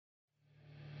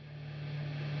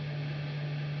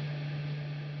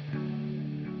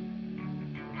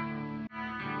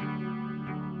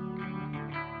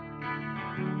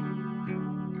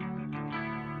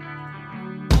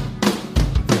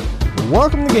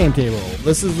Welcome to Game Table.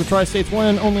 This is the Tri-State's one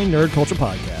and only nerd culture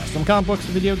podcast. From comic books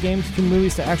to video games to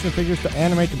movies to action figures to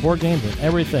anime to board games and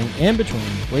everything in between.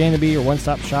 We aim to be your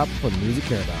one-stop shop for the news you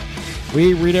care about.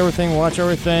 We read everything, watch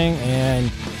everything,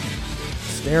 and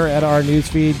stare at our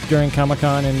newsfeed during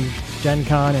Comic-Con and Gen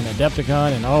Con and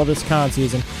Adepticon and all this con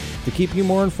season to keep you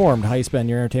more informed how you spend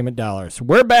your entertainment dollars.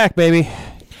 We're back, baby.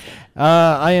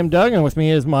 I am Doug, and with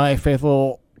me is my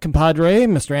faithful compadre,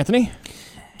 Mr. Anthony.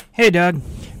 Hey, Doug.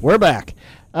 We're back.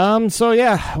 So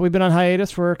yeah, we've been on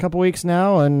hiatus for a couple weeks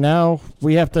now, and now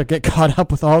we have to get caught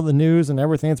up with all the news and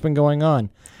everything that's been going on.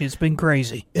 It's been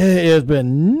crazy. It has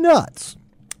been nuts.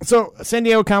 So San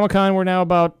Diego Comic-Con, we're now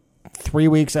about 3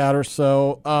 weeks out or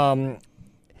so.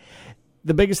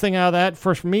 The biggest thing out of that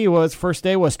for me was first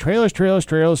day was trailers.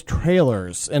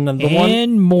 And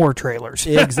then more trailers.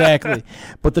 Exactly.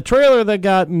 But the trailer that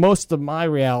got most of my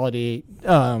reality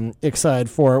excited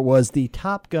for it was the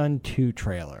Top Gun 2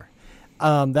 trailer.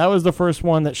 That was the first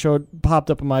one that popped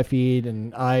up in my feed,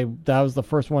 and that was the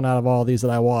first one out of all these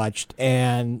that I watched.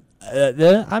 And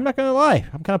I'm not going to lie,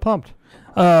 I'm kind of pumped.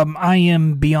 I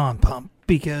am beyond pumped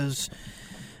because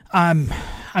I'm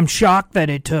shocked that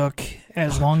it took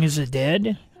as long as it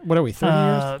did. What are we, 30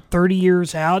 years? 30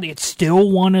 years out. It's still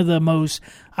one of the most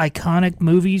iconic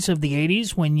movies of the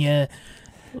 80s.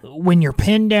 When you're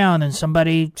pinned down and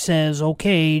somebody says,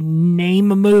 okay, name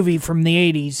a movie from the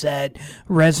 80s that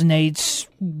resonates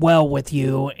well with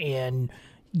you, and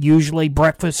usually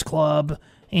Breakfast Club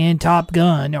and Top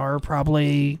Gun are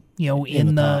probably,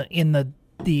 in the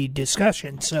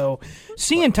discussion. So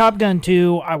seeing Top Gun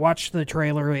 2, I watched the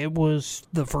trailer. It was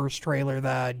the first trailer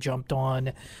that I jumped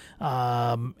on,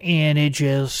 and it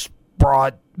just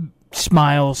brought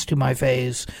smiles to my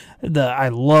face. I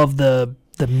love the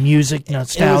music,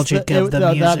 nostalgic of the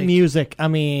music. That music, I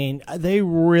mean, they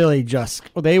really they're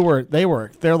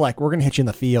like, we're going to hit you in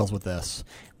the feels with this.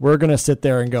 We're going to sit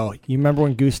there and go, you remember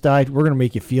when Goose died? We're going to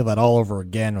make you feel that all over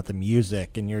again with the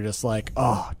music. And you're just like,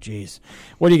 oh, geez,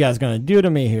 what are you guys going to do to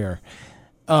me here?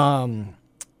 Yeah,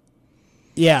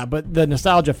 but the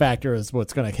nostalgia factor is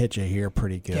what's going to hit you here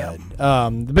pretty good. Yeah.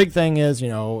 The big thing is,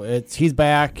 he's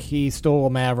back. He's still a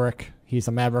Maverick. He's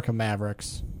a Maverick of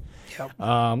Mavericks.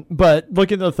 Yep. But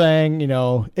look at the thing,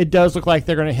 it does look like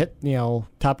they're going to hit,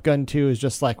 Top Gun 2 is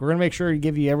just like, we're going to make sure to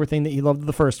give you everything that you loved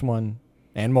the first one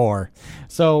and more.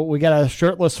 So we got a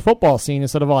shirtless football scene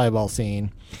instead of volleyball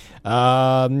scene.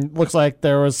 Looks like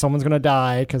someone's going to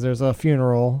die because there's a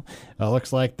funeral.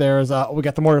 Looks like we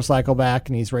got the motorcycle back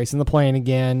and he's racing the plane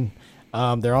again.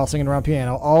 They're all singing around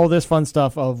piano. All this fun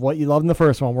stuff of what you loved in the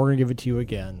first one, we're going to give it to you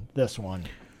again, this one.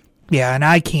 Yeah, and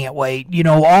I can't wait.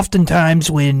 Oftentimes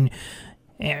when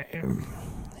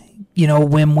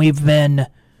we've been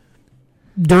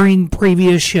during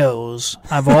previous shows,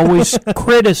 I've always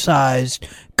criticized,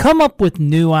 come up with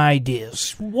new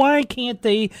ideas. Why can't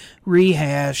they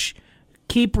rehash,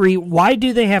 why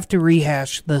do they have to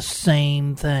rehash the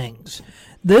same things?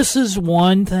 This is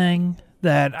one thing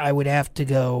that I would have to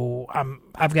go,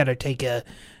 I've got to take a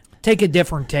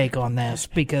different take on this,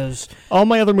 because all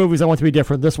my other movies I want to be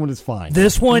different. This one is fine.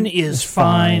 This one is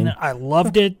fine. I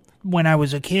loved it when I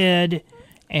was a kid,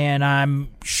 and I'm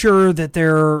sure that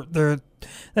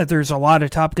there's a lot of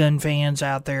Top Gun fans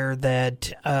out there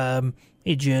that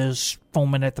it just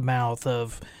foaming at the mouth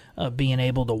of being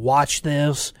able to watch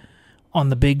this on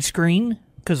the big screen.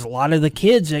 Because a lot of the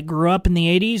kids that grew up in the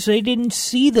 80s, they didn't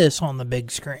see this on the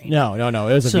big screen. No. It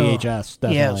was a VHS,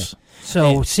 definitely. Yes.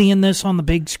 So seeing this on the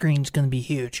big screen is going to be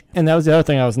huge. And that was the other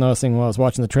thing I was noticing when I was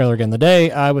watching the trailer again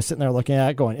today. I was sitting there looking at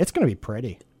it going, it's going to be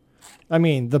pretty. I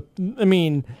mean,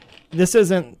 this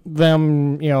isn't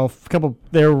them,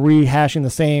 they're rehashing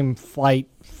the same flight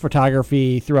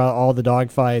photography throughout all the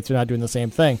dogfights. They're not doing the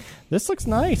same thing. This looks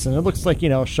nice, and it looks like,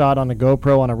 shot on a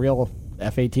GoPro on a real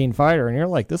F-18 fighter, and you're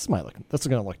like, this is going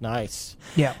to look nice.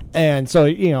 Yeah. And so,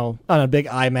 on a big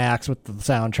IMAX with the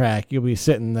soundtrack, you'll be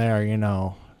sitting there,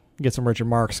 get some Richard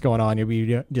Marx going on. You'll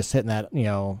be just hitting that,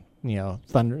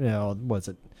 thunder, what's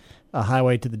it? A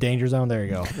Highway to the Danger Zone. There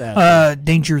you go.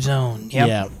 Danger Zone. Yep.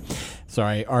 Yeah.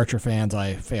 Sorry, Archer fans,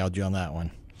 I failed you on that one.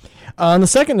 On the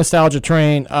second nostalgia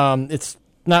train, it's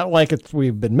not like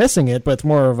we've been missing it, but it's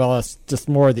more of just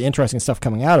more of the interesting stuff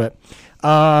coming out of it.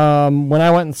 When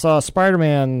I went and saw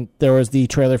Spider-Man, there was the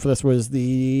trailer for this was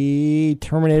the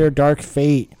Terminator Dark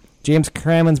Fate. James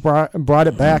Cameron's brought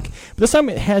it back. But this time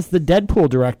it has the Deadpool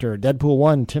director. Deadpool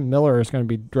 1, Tim Miller, is going to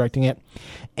be directing it.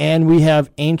 And we have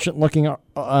ancient-looking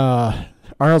Arnold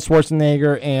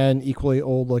Schwarzenegger and equally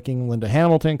old-looking Linda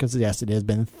Hamilton, because, yes, it has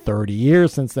been 30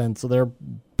 years since then, so they're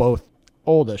both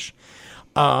oldish.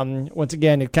 Once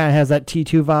again, it kind of has that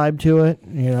T2 vibe to it,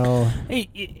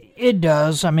 It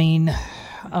does. I mean,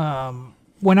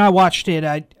 when I watched it,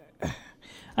 I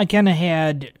kind of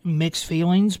had mixed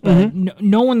feelings, but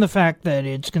knowing the fact that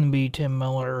it's going to be Tim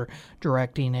Miller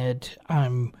directing it,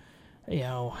 I'm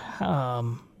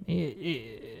going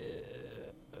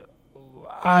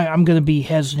to be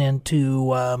hesitant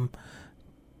to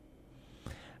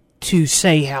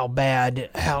say how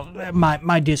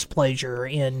my displeasure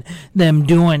in them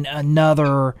doing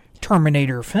another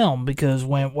Terminator film, because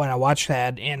when I watched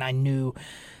that and I knew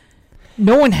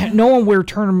knowing where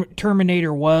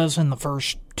Terminator was in the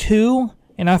first two,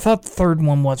 and I thought the third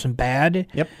one wasn't bad.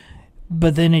 Yep.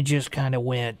 But then it just kind of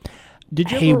went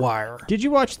haywire. Did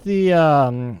you watch the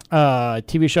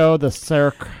TV show, the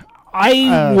Sarah?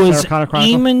 I was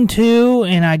aiming to,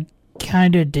 and I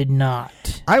kind of did not.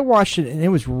 I watched it, and it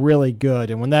was really good.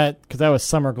 And because that was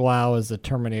Summer Glau as the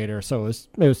Terminator, so it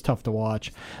was tough to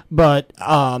watch. But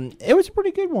it was a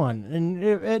pretty good one, and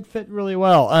it fit really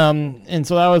well. And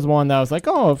so that was one that I was like,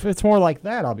 oh, if it's more like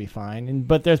that, I'll be fine.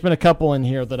 But there's been a couple in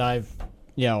here that I've,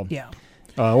 Yeah.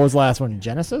 What was the last one?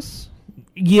 Genesis?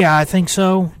 Yeah, I think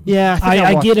so. Yeah,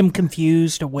 I get him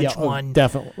confused of which one.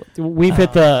 Definitely, we've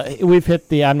hit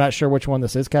the I'm not sure which one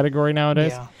this is category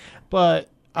nowadays. Yeah. But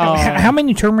how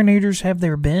many Terminators have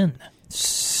there been?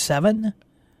 7?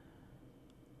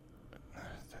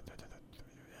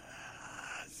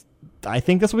 I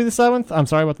think this will be the 7th. I'm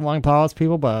sorry about the long pause,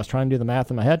 people, but I was trying to do the math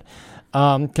in my head.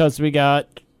 Because we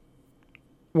got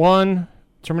 1,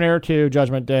 Terminator 2,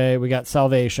 Judgment Day. We got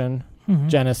Salvation,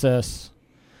 Genesis.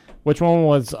 Which one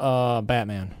was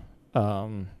Batman?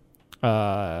 What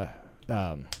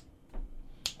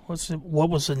was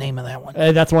the name of that one?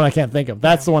 That's the one I can't think of.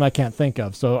 That's the one I can't think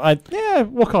of. So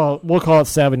we'll call it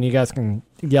 7. You guys can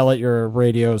yell at your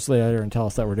radios later and tell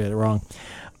us that we did it wrong.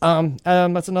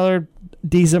 That's another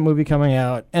decent movie coming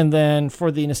out. And then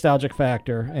for the nostalgic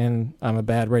factor, and I'm a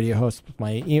bad radio host with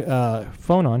my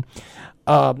phone on,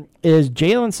 is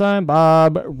Jay and Silent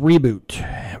Bob Reboot.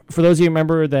 For those of you who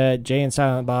remember that Jay and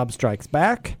Silent Bob Strikes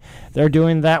Back, they're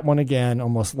doing that one again,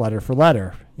 almost letter for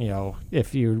letter.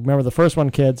 If you remember the first one,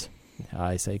 kids,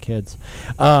 I say kids,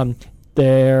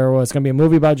 there was going to be a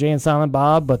movie about Jay and Silent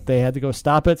Bob, but they had to go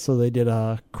stop it, so they did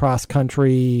a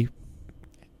cross-country,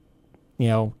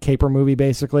 caper movie,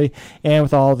 basically, and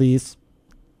with all these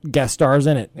guest stars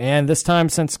in it. And this time,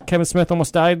 since Kevin Smith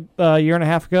almost died a year and a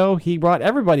half ago, he brought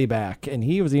everybody back, and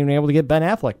he was even able to get Ben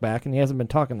Affleck back, and he hasn't been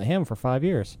talking to him for 5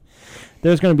 years.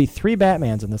 There's going to be 3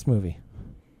 Batmans in this movie.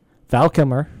 Val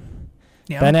Kilmer,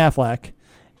 Ben Affleck,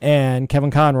 and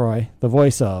Kevin Conroy, the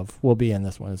voice of, will be in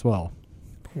this one as well.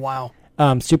 Wow.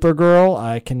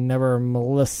 Supergirl,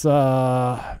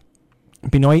 Melissa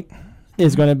Benoit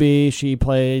is going to be. She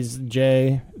plays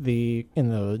Jay in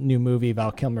the new movie.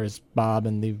 Val Kilmer's Bob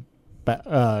in the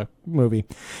movie,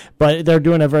 but they're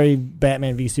doing a very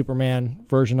Batman v Superman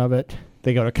version of it.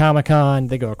 They go to Comic-Con.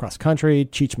 They go across country.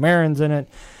 Cheech Marin's in it.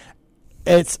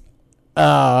 It's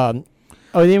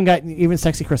they even got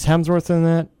sexy Chris Hemsworth in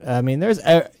it. I mean, it's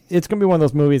going to be one of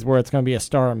those movies where it's going to be a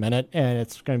star a minute, and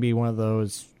it's going to be one of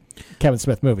those Kevin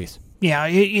Smith movies. Yeah,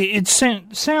 it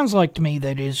sounds like to me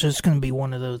that it's just going to be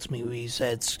one of those movies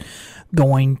that's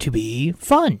going to be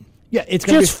fun. Yeah, it's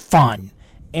going to be fun.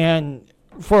 And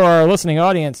for our listening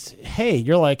audience,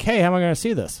 you're like, how am I going to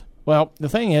see this? Well, the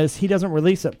thing is, he doesn't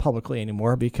release it publicly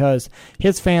anymore because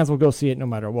his fans will go see it no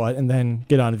matter what and then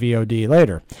get on VOD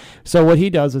later. So what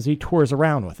he does is he tours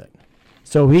around with it.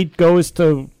 So he goes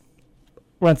to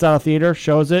rents out a theater,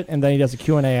 shows it, and then he does a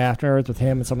Q&A afterwards with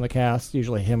him and some of the cast,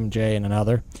 usually him, Jay, and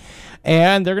another.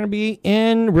 And they're going to be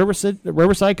in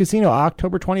Riverside Casino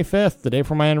October 25th, the day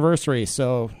for my anniversary.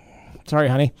 So, sorry,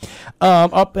 honey.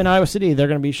 Up in Iowa City, they're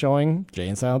going to be showing Jay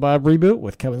and Silent Bob Reboot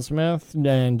with Kevin Smith.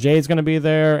 And Jay's going to be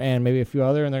there and maybe a few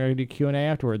other, and they're going to do Q&A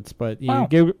afterwards. But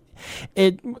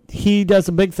he does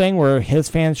a big thing where his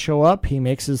fans show up. He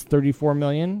makes his $34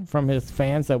 million from his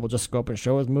fans that will just go up and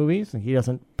show his movies. And he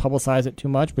doesn't publicize it too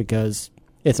much because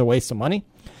it's a waste of money.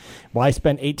 Why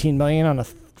spend $18 million on a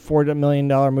 $4 million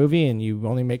movie and you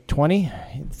only make 20?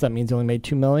 That means you only made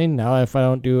 $2 million. Now, if I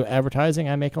don't do advertising,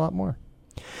 I make a lot more.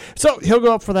 So he'll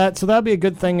go up for that. So that'll be a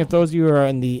good thing if those of you who are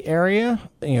in the area,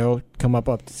 come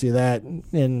up to see that.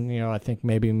 And, I think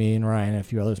maybe me and Ryan and a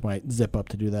few others might zip up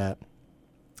to do that.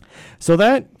 So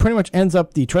that pretty much ends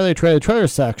up the trailer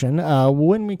section.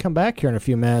 When we come back here in a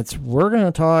few minutes, we're going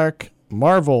to talk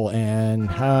Marvel and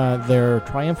their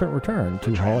triumphant return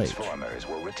to Hall H. Transformers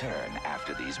will return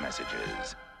after these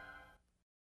messages.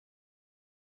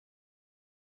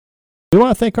 We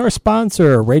want to thank our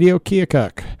sponsor, Radio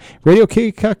Keokuk. Radio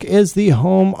Keokuk is the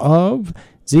home of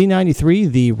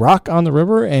Z93, The Rock on the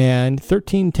River, and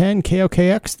 1310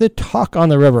 KOKX, The Talk on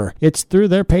the River. It's through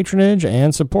their patronage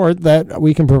and support that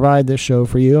we can provide this show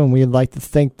for you, and we'd like to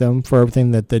thank them for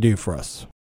everything that they do for us.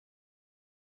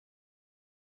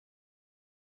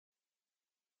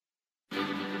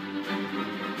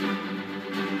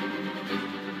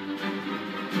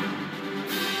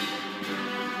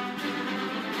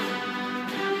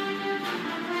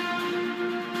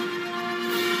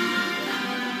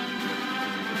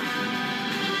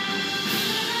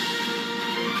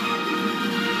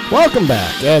 Welcome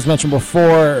back. As mentioned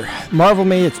before, Marvel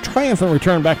made its triumphant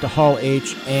return back to Hall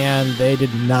H, and they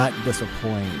did not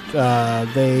disappoint.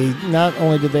 They not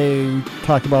only did they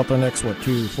talk about the next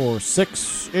 2, 4,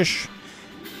 6-ish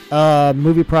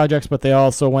movie projects, but they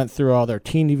also went through all their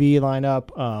TV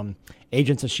lineup.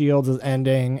 Agents of S.H.I.E.L.D. is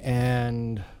ending,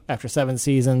 and after 7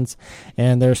 seasons,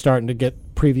 and they're starting to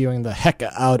get previewing the heck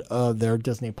out of their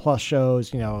Disney Plus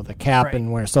shows. The Cap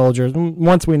and Winter Soldier.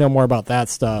 Once we know more about that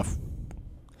stuff,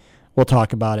 we'll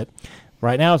talk about it.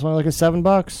 Right now, it's only like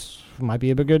 $7. Might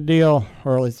be a good deal,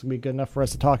 or at least it'll be good enough for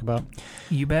us to talk about.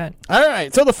 You bet. All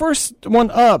right, so the first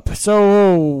one up.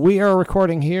 So we are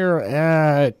recording here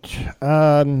at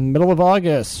middle of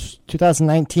August,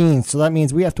 2019. So that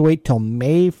means we have to wait till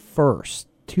May 1st,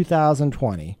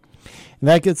 2020. And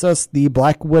that gets us the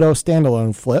Black Widow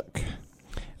standalone flick.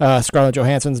 Scarlett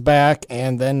Johansson's back,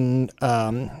 and then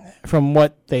from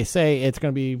what they say, it's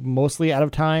going to be mostly out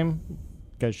of time,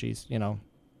 because she's,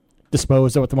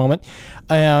 disposed of at the moment.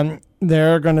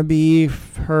 They're going to be,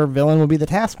 her villain will be the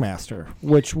Taskmaster,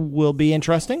 which will be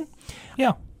interesting.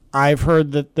 Yeah. I've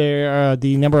heard that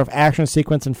the number of action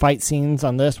sequence and fight scenes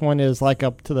on this one is like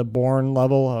up to the Bourne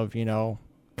level of,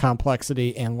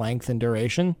 complexity and length and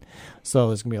duration. So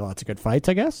there's going to be lots of good fights,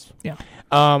 I guess. Yeah.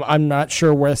 I'm not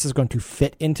sure where this is going to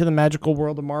fit into the magical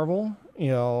world of Marvel.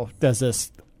 Does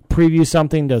this preview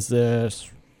something? Does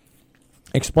this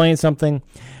explain something?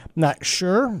 Not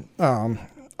sure. I'm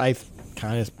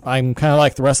kind of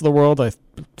like the rest of the world. I'm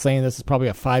saying this is probably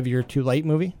a 5-year too late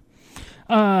movie.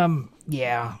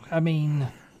 Yeah. I mean,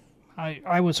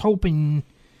 I was hoping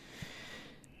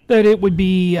that it would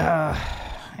be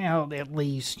out at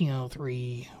least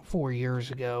 3-4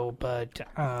 years ago, but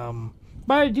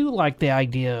I do like the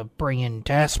idea of bringing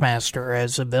Taskmaster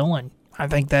as a villain. I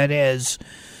think that is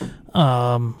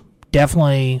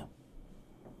definitely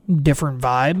different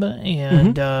vibe,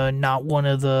 and not one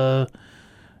of the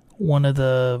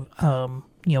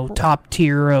top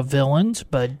tier of villains,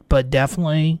 but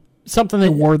definitely something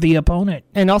that worthy opponent,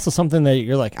 and also something that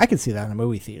you're like, I could see that in a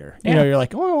movie theater. Yeah. You're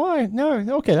like, oh, why? No,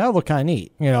 okay, that'll look kind of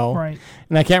neat. Right.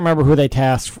 And I can't remember who they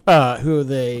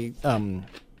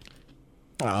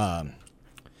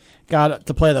got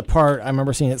to play the part. I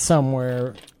remember seeing it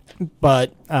somewhere,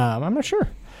 but I'm not sure.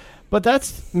 But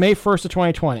that's May 1st of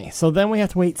 2020. So then we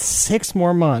have to wait 6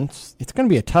 more months. It's going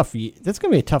to be a tough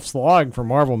slog for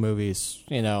Marvel movies.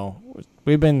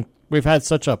 We've had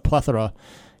such a plethora,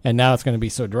 and now it's going to be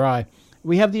so dry.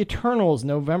 We have the Eternals,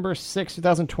 November 6th,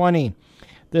 2020.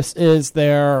 This is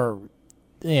their,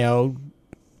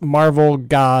 Marvel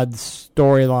gods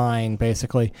storyline,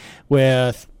 basically,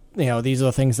 with, these are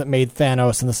the things that made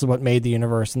Thanos, and this is what made the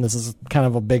universe, and this is kind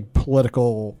of a big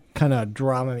political kind of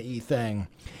drama-y thing.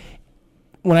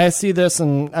 When I see this,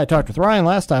 and I talked with Ryan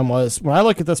last time, was when I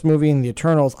look at this movie and the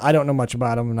Eternals, I don't know much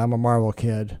about them, and I'm a Marvel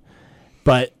kid,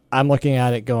 but I'm looking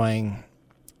at it going,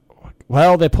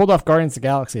 well, they pulled off Guardians of the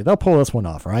Galaxy. They'll pull this one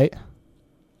off, right?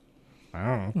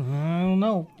 I don't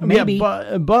know. Maybe.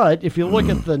 Yeah, but if you look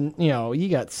at the, you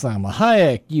got Salma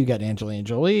Hayek, you got Angelina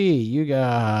Jolie, you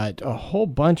got a whole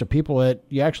bunch of people that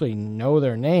you actually know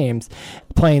their names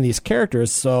playing these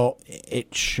characters, so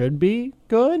it should be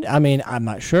good. I mean, I'm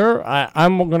not sure.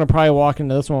 I'm going to probably walk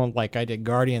into this one like I did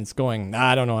Guardians going,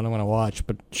 I don't know what I'm going to watch,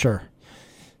 but sure.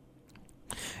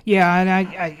 Yeah, and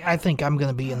I think I'm going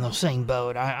to be in the same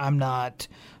boat. I'm not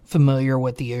familiar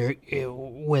with the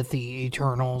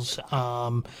Eternals,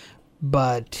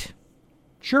 but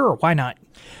sure, why not?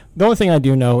 The only thing I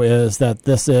do know is that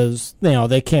this is,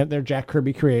 they're Jack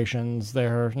Kirby creations.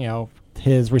 They're,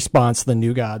 his response to the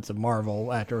new gods of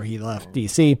Marvel after he left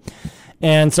DC.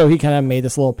 And so he kind of made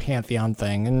this little pantheon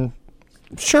thing. And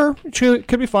sure, it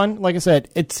could be fun. Like I said,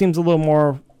 it seems a little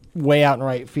more way out in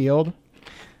right field.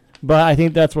 But I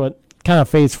think that's what kind of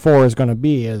Phase 4 is going to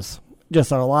be, is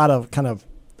just a lot of kind of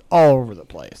all over the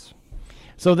place.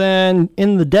 So then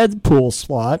in the Deadpool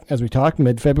slot, as we talked,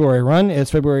 mid-February run is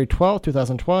February 12th,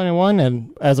 2021.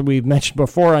 And as we've mentioned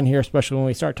before on here, especially when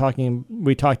we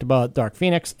we talked about Dark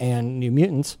Phoenix and New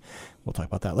Mutants. We'll talk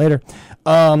about that later.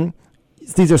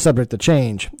 these are subject to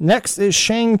change. Next is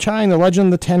Shang-Chi and the Legend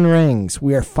of the Ten Rings.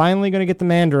 We are finally going to get the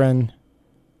Mandarin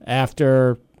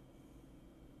after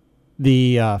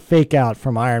the fake out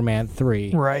from Iron Man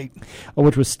 3. Right.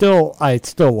 Which was I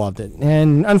still loved it.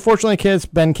 And unfortunately, kids,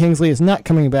 Ben Kingsley is not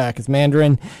coming back as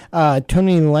Mandarin.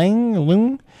 Tony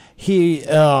Leung, he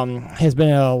has been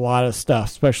in a lot of stuff,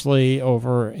 especially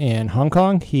over in Hong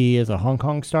Kong. He is a Hong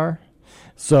Kong star.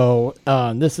 So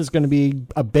this is going to be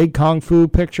a big Kung Fu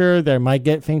picture. They might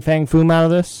get Fing Fang Foom out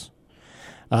of this.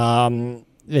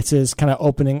 This is kind of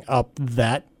opening up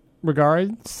that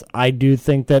regards. I do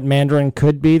think that Mandarin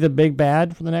could be the big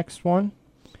bad for the next one,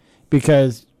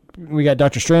 because we got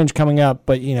Doctor Strange coming up,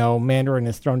 but Mandarin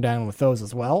is thrown down with those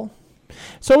as well.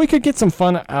 So we could get some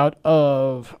fun out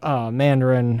of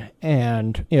Mandarin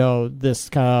and this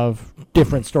kind of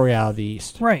different story out of the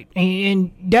East. Right,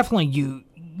 and definitely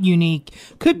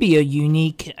could be a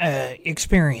unique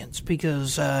experience,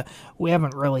 because we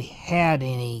haven't really had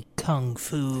any kung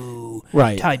fu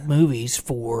type movies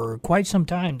for quite some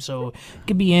time. So it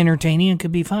could be entertaining and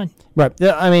could be fun. Right.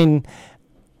 I mean,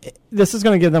 this is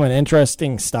going to give them an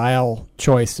interesting style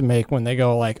choice to make when they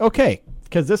go like, okay,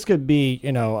 because this could be,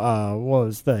 what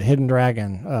was the Hidden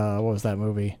Dragon? What was that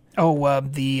movie? Oh,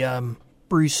 the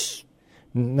Bruce.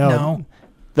 No.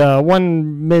 The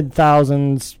one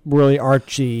mid-thousands, really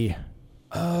archy.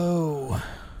 Oh.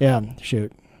 Yeah,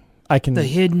 shoot. The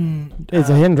Hidden... It's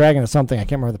a Hidden Dragon or something. I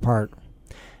can't remember the part.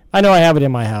 I know I have it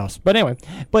in my house. But anyway,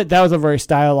 that was a very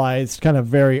stylized, kind of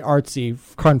very artsy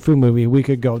kung fu movie. We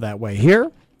could go that way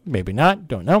here. Maybe not.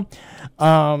 Don't know.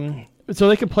 So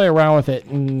they could play around with it,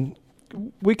 and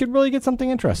we could really get something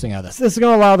interesting out of this. This is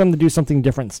going to allow them to do something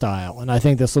different style, and I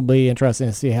think this will be interesting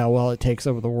to see how well it takes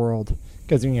over the world.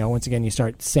 Because, once again, you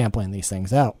start sampling these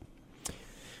things out.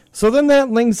 So then that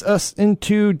links us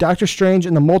into Doctor Strange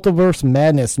and the Multiverse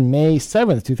Madness, May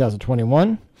 7th,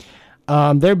 2021.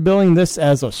 They're billing this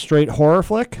as a straight horror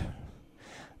flick,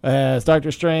 as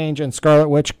Doctor Strange and Scarlet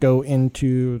Witch go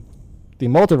into the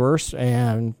multiverse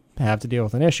and have to deal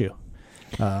with an issue.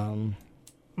 I'm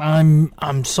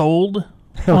sold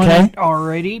on it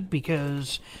already,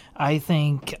 because I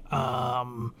think...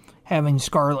 having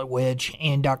Scarlet Witch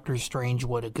and Doctor Strange,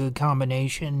 what a good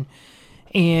combination.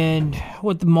 And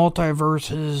with the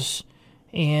multiverses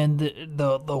and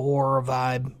the horror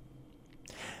vibe,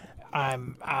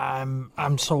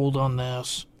 I'm sold on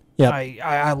this. Yeah,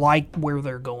 I like where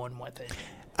they're going with it.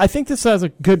 I think this has a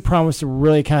good promise to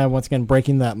really kind of, once again,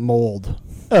 breaking that mold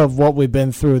of what we've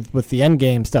been through with the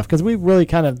Endgame stuff, because we really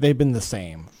they've been the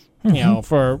same,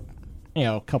 for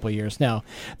a couple of years now.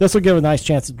 This will give a nice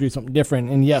chance to do something different.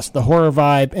 And yes, the horror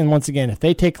vibe. And once again, if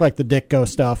they take like the Ditko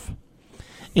stuff,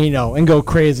 and go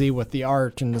crazy with the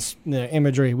art and the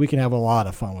imagery, we can have a lot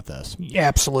of fun with this.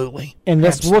 Absolutely. And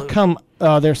this will come.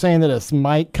 They're saying that this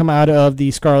might come out of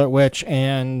the Scarlet Witch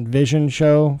and Vision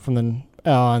show from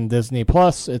on Disney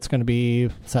Plus. It's going to be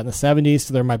set in the 70s,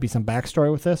 so there might be some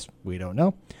backstory with this. We don't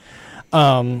know.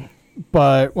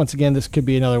 But once again, this could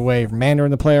be another way for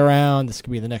Mandarin to play around. This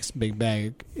could be the next big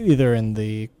bag, either in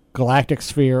the galactic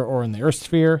sphere or in the Earth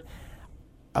sphere.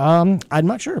 I'm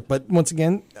not sure. But once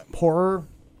again, horror,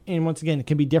 and once again, it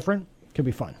can be different. It could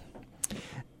be fun.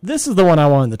 This is the one I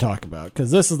wanted to talk about,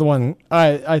 because this is the one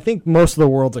I think most of the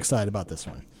world's excited about this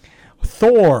one.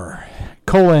 Thor,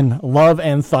 Love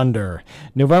and Thunder,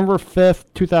 November 5th,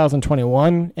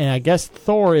 2021, and I guess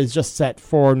Thor is just set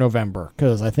for November,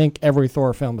 because I think every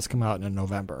Thor film has come out in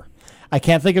November. I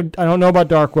don't know about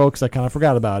Dark World, because I kind of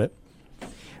forgot about it,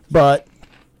 but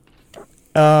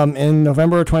in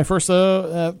November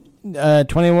 21st,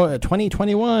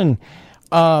 2021,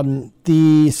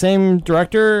 the same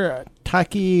director,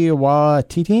 Taika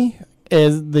Waititi,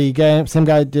 is the same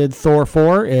guy that did Thor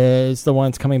 4, is the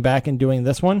one that's coming back and doing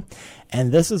this one.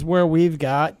 And this is where we've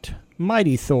got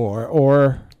Mighty Thor,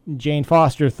 or Jane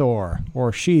Foster Thor,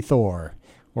 or She-Thor,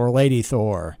 or Lady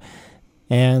Thor.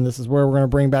 And this is where we're going to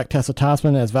bring back Tessa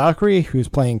Thompson as Valkyrie, who's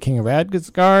playing King of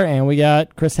Asgard, and we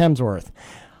got Chris Hemsworth.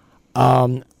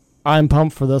 I'm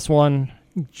pumped for this one,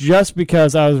 just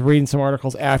because I was reading some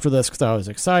articles after this because I was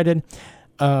excited.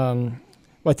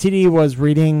 Waititi was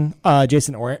reading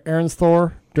Jason Aaron's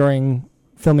Thor during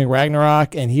filming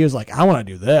Ragnarok, and he was like, I want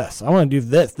to do this. I want to do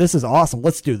this. This is awesome.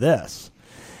 Let's do this.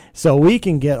 So we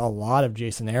can get a lot of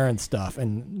Jason Aaron stuff,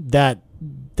 and that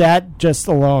just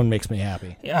alone makes me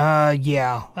happy.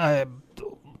 Yeah.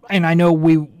 And I know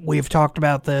we've talked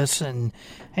about this, and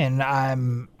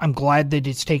I'm glad that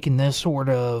it's taken this sort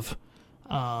of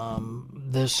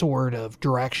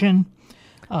direction.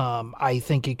 I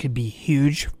think it could be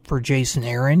huge for Jason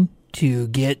Aaron to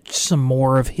get some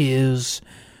more of his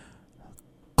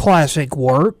classic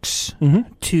works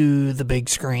to the big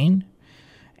screen.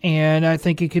 And I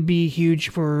think it could be huge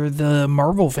for the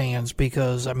Marvel fans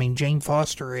because, I mean, Jane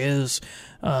Foster is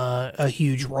a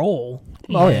huge role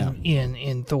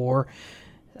in Thor.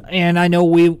 And I know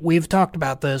we've talked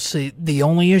about this. The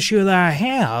only issue that I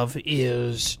have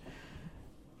is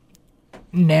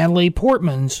Natalie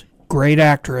Portman's great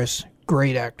actress.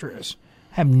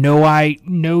 Have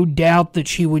no doubt that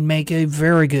she would make a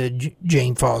very good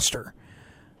Jane Foster.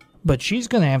 But she's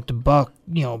going to have to buff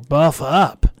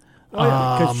up.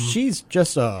 Because she's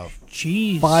just a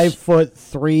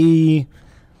 5'3",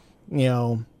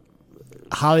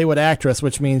 Hollywood actress,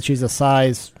 which means she's a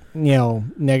size,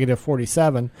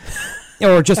 -47,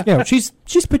 or just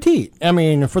she's petite. I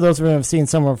mean, for those of you who have seen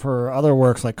some of her other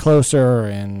works like Closer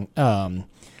and I'm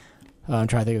trying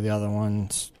to think of the other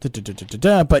ones,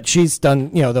 but she's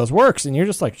done those works, and you're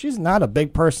just like, she's not a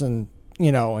big person,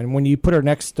 and when you put her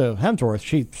next to Hemsworth,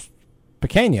 she's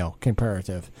pequeño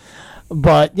comparative.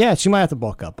 But, yeah, she might have to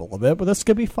bulk up a little bit, but this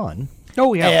could be fun.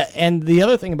 Oh, yeah. And the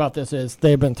other thing about this is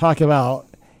they've been talking about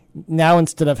now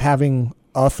instead of having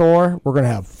a Thor, we're going to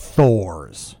have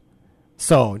Thors.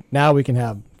 So now we can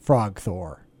have Frog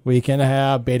Thor. We can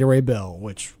have Beta Ray Bill,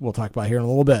 which we'll talk about here in a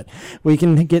little bit. We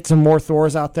can get some more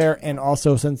Thors out there, and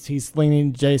also since he's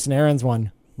leaning Jason Aaron's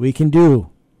one, we can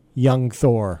do young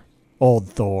Thor, old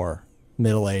Thor,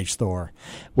 middle-aged Thor,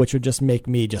 which would just make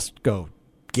me just go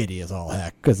giddy as all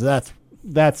heck, because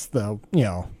that's the,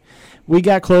 we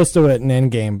got close to it in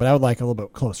Endgame, but I would like a little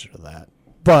bit closer to that.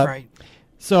 But, right.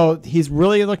 So he's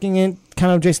really looking at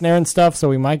kind of Jason Aaron stuff, so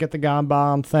we might get the Gone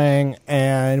Bomb thing,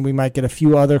 and we might get a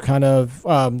few other kind of,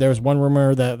 there's one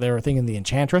rumor that they were thinking the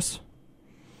Enchantress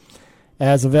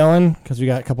as a villain, because we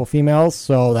got a couple females,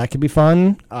 so that could be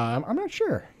fun. I'm not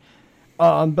sure.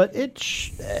 But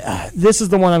this is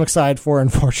the one I'm excited for.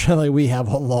 Unfortunately, we have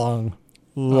a long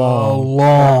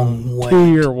wait.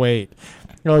 2-year wait.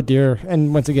 Oh dear.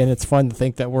 And once again, it's fun to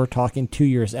think that we're talking 2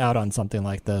 years out on something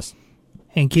like this.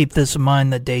 And keep this in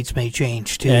mind that dates may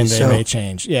change too. And they may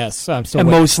change. Yes. And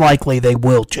most likely they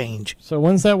will change. So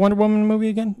when's that Wonder Woman movie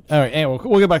again? All right. Anyway,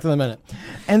 we'll get back to that in a minute.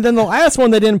 And then the last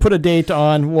one they didn't put a date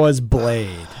on was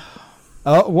Blade.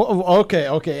 Oh, okay.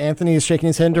 Anthony is shaking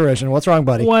his head in derision. What's wrong,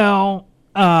 buddy? Well,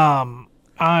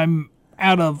 I'm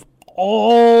out of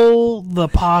all the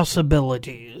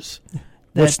possibilities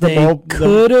that they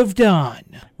could have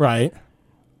done. Right.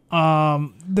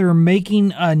 They're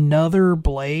making another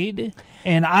Blade,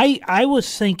 and I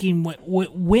was thinking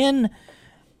when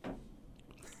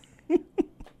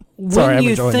Sorry,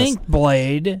 you think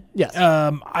Blade, yes.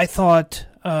 I thought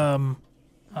the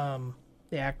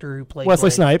actor who played Wesley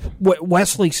Blade, Snipes.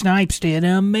 Wesley Snipes did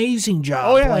an amazing job.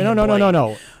 Oh yeah,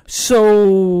 no.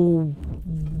 So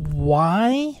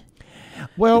why?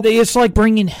 Well, it's like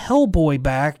bringing Hellboy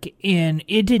back, and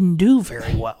it didn't do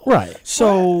very well. Right.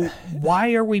 So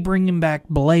why are we bringing back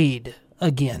Blade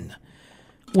again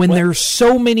when there's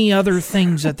so many other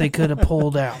things that they could have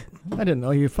pulled out? I didn't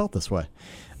know you felt this way.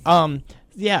 So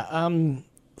they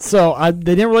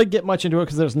didn't really get much into it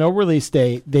because there's no release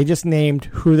date. They just named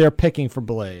who they're picking for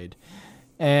Blade.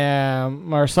 And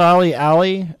Mahershala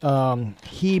Ali,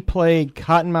 he played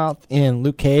Cottonmouth in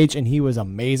Luke Cage, and he was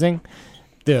amazing.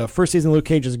 The first season of Luke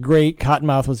Cage is great.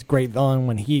 Cottonmouth was a great villain.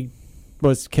 When he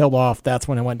was killed off, that's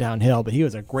when it went downhill. But he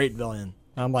was a great villain.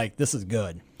 I'm like, this is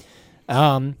good.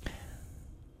 I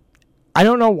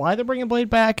don't know why they're bringing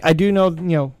Blade back. I do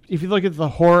know, if you look at the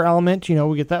horror element,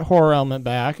 we get that horror element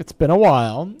back. It's been a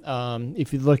while.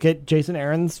 If you look at Jason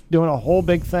Aaron's doing a whole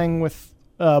big thing with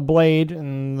Blade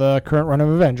in the current run of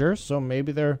Avengers, so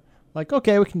maybe they're like,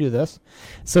 okay, we can do this.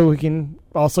 So we can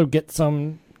also get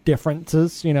some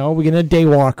differences, we get a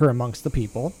daywalker amongst the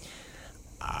people.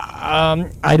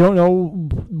 I don't know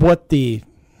what the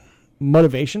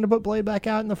motivation to put Blade back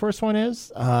out in the first one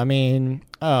is.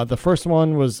 The first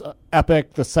one was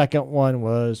epic. The second one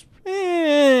was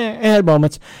it had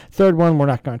moments. Third one we're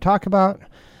not going to talk about.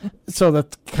 So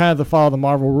that's kind of the follow the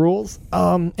Marvel rules.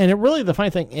 And the funny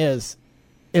thing is,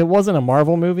 it wasn't a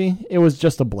Marvel movie. It was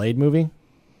just a Blade movie.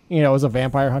 It was a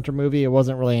vampire hunter movie. It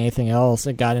wasn't really anything else.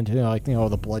 It got into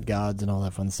the blood gods and all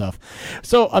that fun stuff.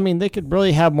 So they could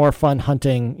really have more fun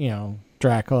hunting,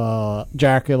 Dracula,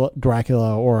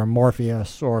 or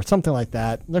Morpheus, or something like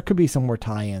that. There could be some more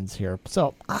tie-ins here.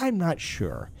 So I'm not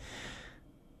sure,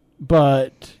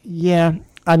 but yeah,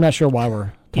 I'm not sure why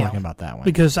we're talking about that one.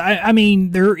 Because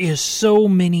there is so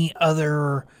many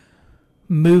other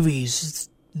movies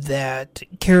that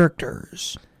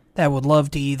characters that would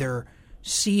love to either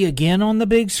see again on the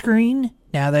big screen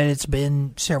now that it's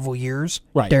been several years,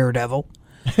 right? Daredevil,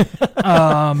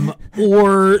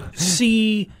 or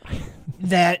see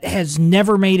that has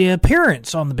never made an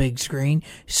appearance on the big screen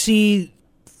see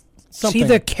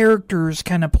the characters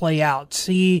kind of play out.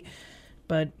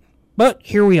 But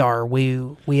here we are.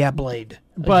 We have Blade.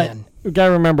 But again. you got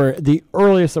to remember, the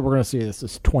earliest that we're going to see this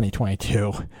is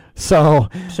 2022. So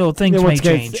things may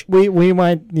change. We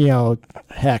might,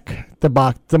 heck,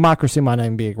 democracy might not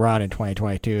even be around in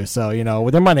 2022. So,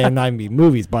 there might not even be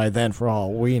movies by then for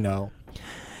all we know.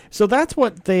 So that's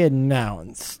what they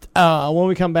announced. When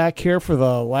we come back here for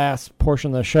the last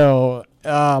portion of the show,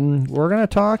 we're going to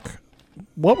talk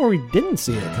what we didn't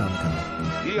see at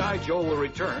Comic-Con. G.I. Joe will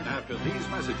return after these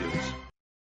messages.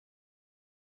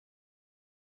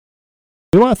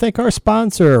 We want to thank our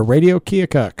sponsor, Radio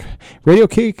Keokuk. Radio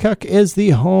Keokuk is the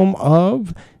home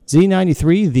of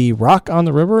Z93, the Rock on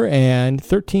the River, and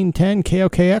 1310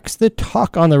 KOKX, the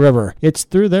Talk on the River. It's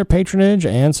through their patronage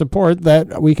and support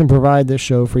that we can provide this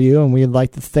show for you, and we'd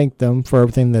like to thank them for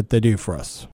everything that they do for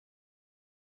us.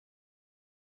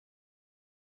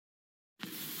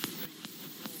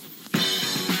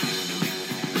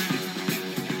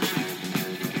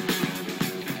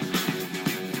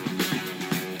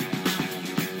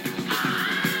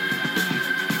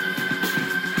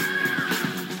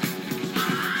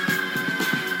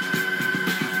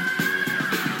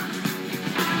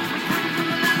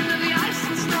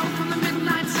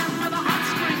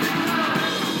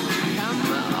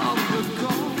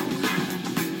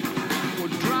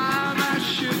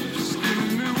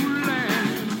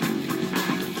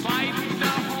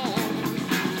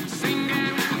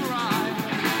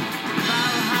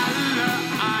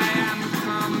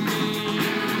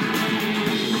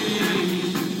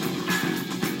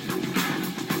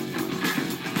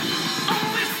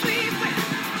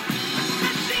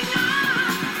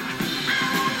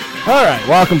 All right,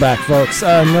 welcome back, folks.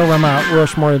 No Mount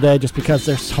Rushmore today just because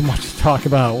there's so much to talk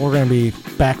about. We're going to be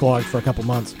backlogged for a couple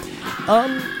months.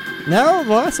 Now, the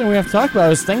last thing we have to talk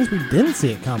about is things we didn't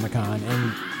see at Comic-Con.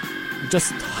 And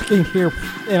just talking here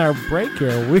in our break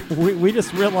here, we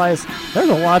just realized there's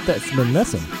a lot that's been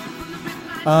missing.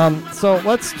 So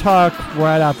let's talk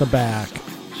right out the back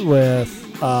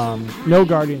with no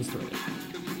Guardians 3.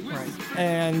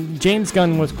 And James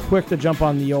Gunn was quick to jump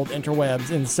on the old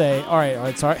interwebs and say, all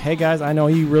right, sorry, hey guys, I know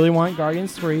you really want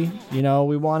Guardians 3.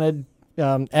 We wanted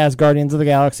as Guardians of the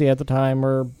Galaxy at the time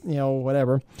or,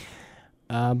 whatever.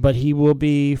 But he will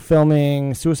be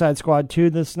filming Suicide Squad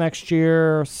 2 this next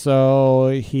year, so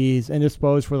he's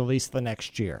indisposed for at least the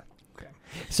next year. Okay.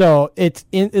 So it's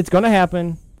going to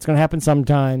happen. It's going to happen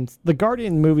sometimes. The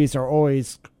Guardian movies are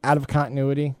always out of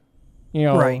continuity.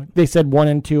 Right. They said 1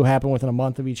 and 2 happened within a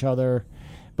month of each other,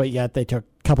 but yet they took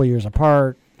a couple years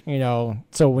apart.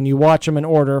 So when you watch them in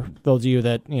order, those of you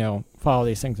that follow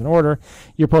these things in order,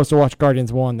 you're supposed to watch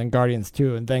Guardians 1, then Guardians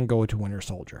 2, and then go to Winter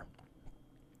Soldier.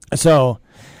 So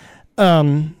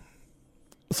that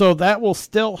will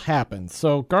still happen.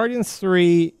 So Guardians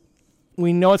 3,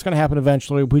 we know it's going to happen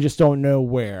eventually. We just don't know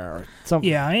where.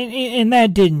 Yeah, and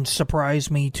that didn't surprise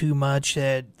me too much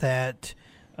that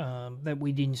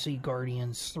we didn't see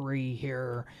Guardians 3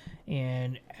 here,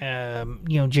 and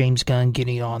James Gunn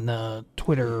getting on the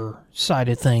Twitter side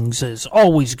of things is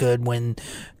always good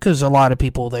because a lot of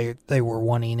people they were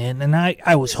wanting it, and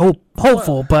I was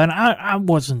hopeful, but I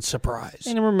wasn't surprised.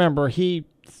 And remember, he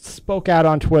spoke out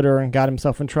on Twitter and got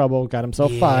himself in trouble, got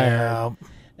himself fired,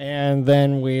 and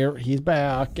then he's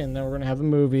back, and then we're gonna have the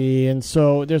movie, and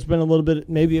so there's been a little bit.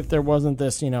 Maybe if there wasn't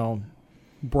this,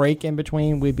 break in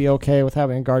between, we'd be okay with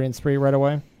having Guardians 3 right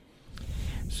away.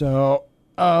 So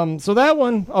that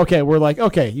one, okay, we're like,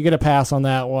 okay, you get a pass on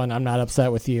that one. I'm not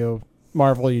upset with you.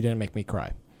 Marvel, you didn't make me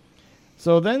cry.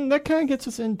 So then that kind of gets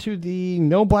us into the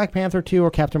no Black Panther 2 or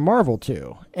Captain Marvel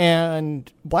 2.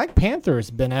 And Black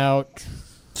Panther's been out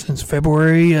since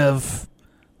February of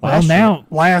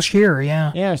last year,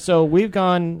 yeah. Yeah, so we've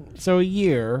gone a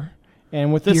year,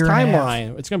 and with this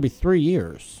timeline, it's going to be 3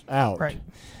 years out. Right.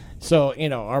 So,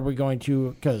 are we going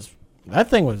to... Because that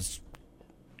thing was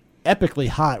epically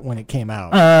hot when it came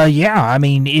out. Yeah, I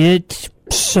mean, it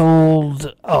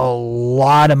sold a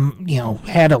lot of...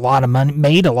 had a lot of money,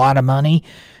 made a lot of money.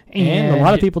 And a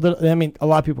lot of people did... I mean, a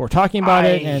lot of people were talking about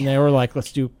it, and they were like,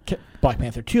 let's do Black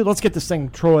Panther 2. Let's get this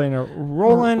thing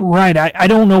rolling. Right. I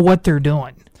don't know what they're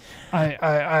doing.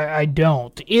 I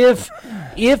don't. If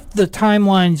the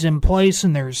timeline's in place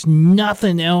and there's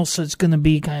nothing else that's going to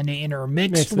be kind of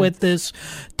intermixed with this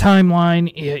timeline,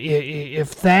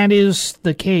 if that is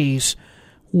the case,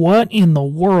 what in the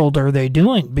world are they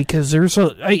doing? Because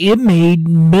it made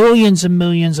millions and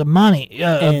millions of money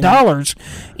of dollars,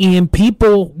 and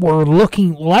people were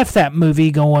left that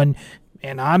movie going,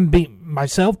 and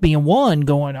myself being one,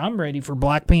 going, I'm ready for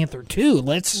Black Panther 2.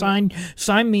 Let's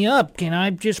sign me up. Can I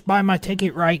just buy my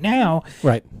ticket right now?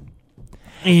 Right.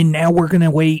 And now we're going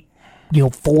to wait,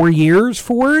 4 years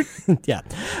for it? Yeah.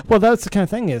 Well, that's the kind of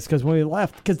thing is because when we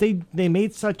left, because they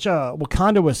made such a,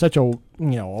 Wakanda was such a,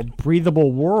 a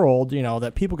breathable world,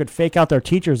 that people could fake out their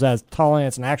teachers as telling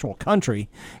it's an actual country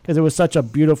because it was such a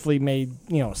beautifully made,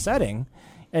 setting.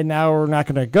 And now we're not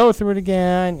going to go through it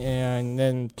again. And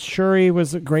then Shuri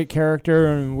was a great character,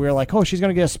 and we were like, oh, she's going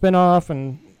to get a spinoff,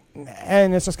 and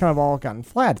it's just kind of all gotten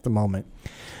flat at the moment.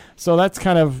 So that's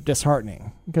kind of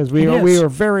disheartening because we were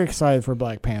very excited for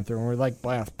Black Panther, and we like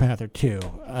Black Panther 2.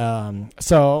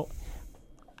 So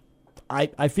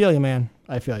I feel you, man.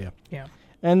 I feel you. Yeah.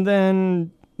 And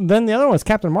then the other one was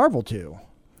Captain Marvel 2.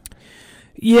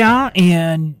 Yeah,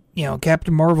 and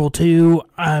Captain Marvel 2,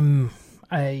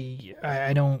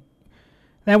 I don't.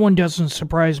 That one doesn't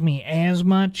surprise me as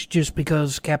much, just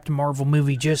because Captain Marvel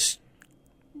movie just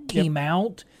came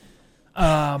out.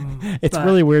 It's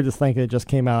really weird to think it just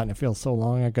came out and it feels so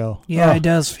long ago. Yeah, it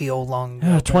does feel long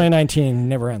ago. 2019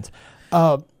 never ends.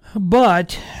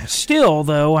 But still,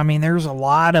 though, I mean, there's a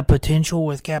lot of potential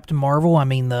with Captain Marvel. I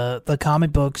mean, the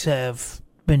comic books have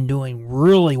been doing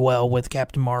really well with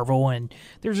Captain Marvel, and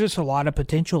there's just a lot of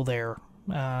potential there.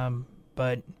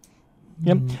 But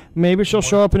yep, maybe she'll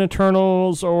show up in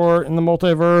Eternals or in the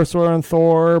multiverse or in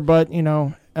Thor, but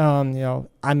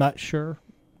I'm not sure.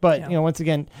 But once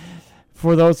again,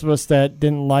 for those of us that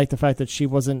didn't like the fact that she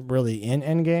wasn't really in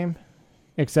Endgame,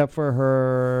 except for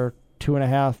her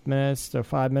 2.5 minutes to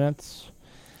 5 minutes.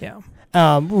 Yeah.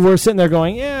 We're sitting there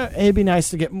going, yeah, it'd be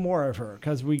nice to get more of her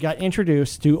because we got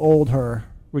introduced to old her.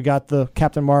 We got the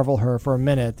Captain Marvel her for a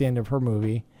minute at the end of her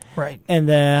movie. Right. And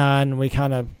then we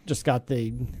kind of just got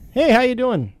the, hey, how you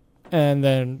doing? And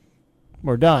then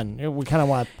we're done. We kind of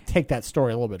want to take that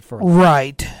story a little bit further.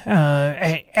 Right.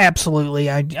 Absolutely.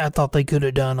 I thought they could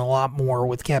have done a lot more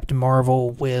with Captain Marvel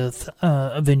with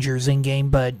Avengers Endgame,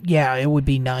 but yeah, it would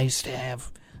be nice to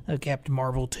have Captain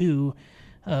Marvel 2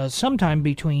 sometime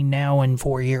between now and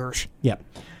 4 years. Yeah.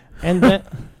 And then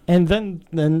and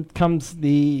then comes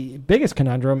the biggest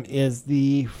conundrum is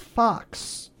the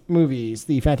Fox movies,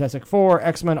 the Fantastic Four,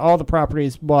 X-Men, all the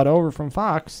properties bought over from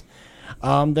Fox.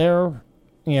 There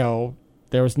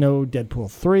was no Deadpool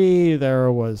 3.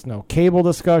 There was no Cable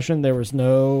discussion. There was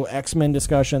no X-Men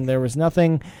discussion. There was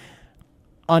nothing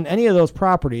on any of those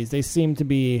properties. They seem to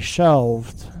be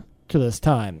shelved to this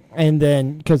time. And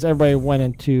then, because everybody went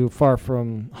into Far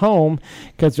From Home,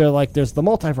 because they're like, there's the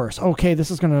multiverse. Okay,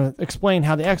 this is going to explain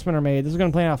how the X-Men are made. This is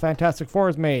going to explain how Fantastic Four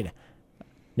is made.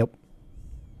 Nope.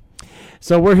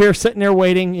 So we're here sitting there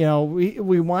waiting.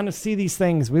 We want to see these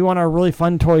things. We want our really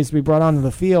fun toys to be brought onto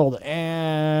the field,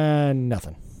 and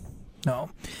nothing. No.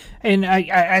 And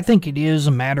I think it is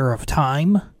a matter of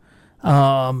time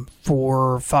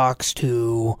for Fox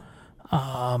to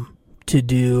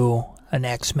do an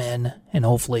X-Men and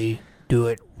hopefully do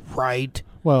it right.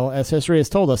 Well, as history has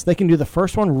told us, they can do the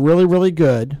first one really, really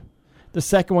good. The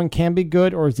second one can be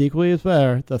good or is equally as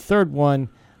better. The third one,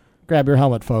 grab your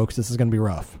helmet, folks. This is going to be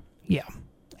rough. Yeah.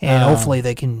 And hopefully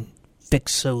they can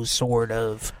fix those sort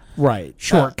of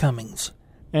shortcomings.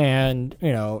 And,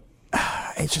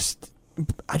 I just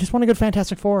want a good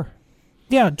Fantastic Four.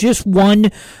 Yeah, just one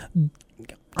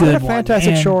good one.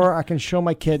 Fantastic Four, I can show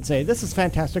my kids, say, this is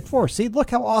Fantastic Four. See, look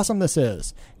how awesome this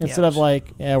is. Instead of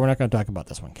like, yeah, we're not going to talk about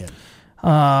this one, kid.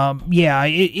 Yeah,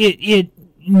 it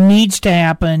needs to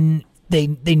happen. They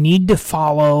need to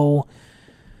follow.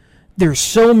 There's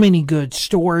so many good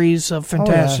stories of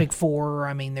Fantastic Four.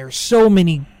 I mean, there's so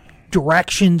many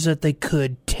directions that they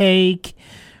could take.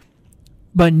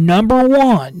 But number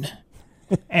one,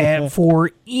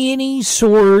 for any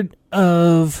sort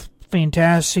of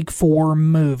Fantastic Four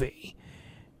movie,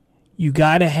 you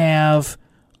got to have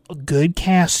a good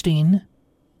casting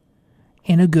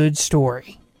and a good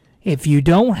story. If you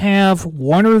don't have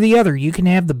one or the other, you can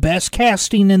have the best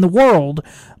casting in the world,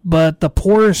 but the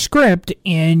poorest script,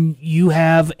 and you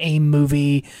have a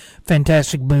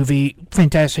Fantastic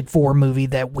Four movie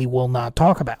that we will not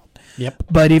talk about. Yep.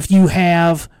 But if you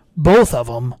have both of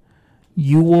them,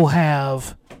 you will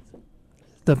have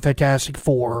the Fantastic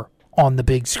Four on the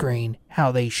big screen,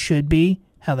 how they should be,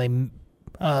 how they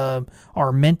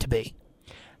are meant to be.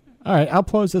 All right, I'll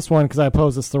pose this one because I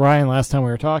posed this to Ryan last time we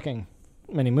were talking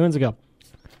many moons ago.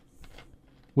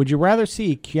 Would you rather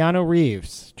see Keanu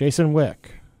Reeves, Jason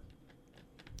Wick,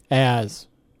 as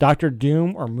Dr.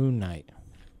 Doom or Moon Knight?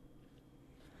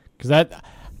 Because that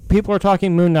people are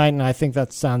talking Moon Knight, and I think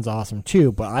that sounds awesome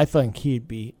too. But I think he'd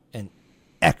be an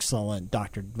excellent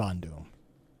Dr. Von Doom.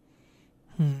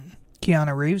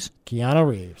 Keanu Reeves. Keanu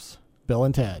Reeves, Bill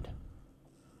and Ted.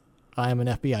 I am an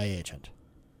FBI agent.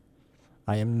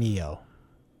 I am Neo.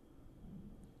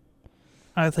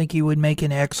 I think he would make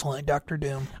an excellent Doctor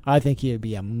Doom. I think he would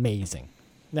be amazing.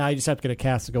 Now you just have to get a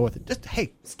cast to go with it. Just,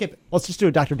 hey, skip it. Let's just do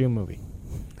a Doctor Doom movie.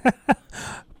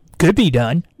 Could be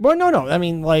done. Well, no. I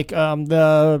mean, like, was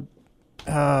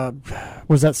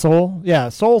that Soul? Yeah,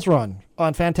 Soul's Run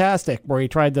on Fantastic, where he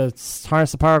tried to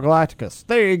harness the power of Galacticus.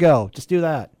 There you go. Just do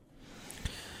that.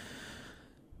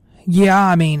 Yeah,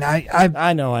 I mean,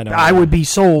 I know. I would be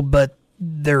sold, but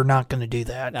they're not going to do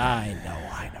that. I know.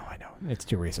 It's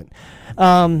too recent.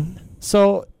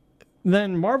 So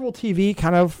then Marvel TV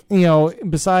kind of,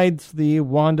 besides the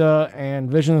Wanda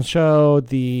and Vision show,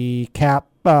 the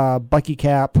Bucky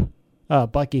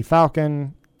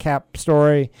Falcon Cap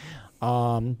story,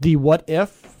 the What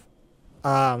If.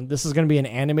 This is going to be an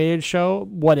animated show,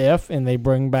 What If, and they're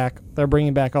bringing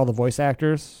back all the voice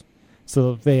actors,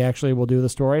 so they actually will do the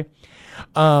story.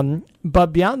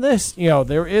 But beyond this,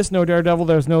 there is no Daredevil,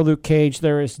 there's no Luke Cage,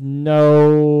 there is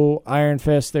no Iron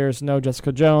Fist, there's no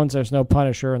Jessica Jones, there's no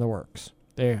Punisher in the works.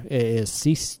 There it is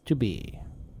ceased to be.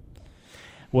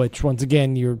 Which, once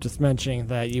again, you're just mentioning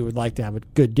that you would like to have a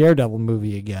good Daredevil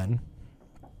movie again.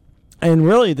 And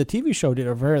really, the TV show did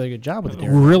a very good job with the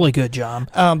Daredevil. Really good job.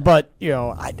 But,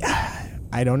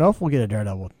 I don't know if we'll get a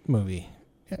Daredevil movie.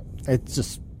 It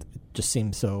just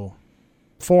seems so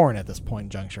foreign at this point in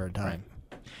juncture of time.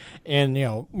 And,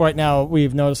 right now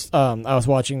we've noticed, I was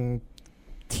watching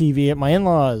TV at my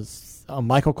in-laws.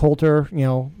 Michael Coulter,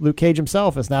 Luke Cage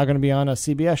himself is now going to be on a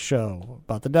CBS show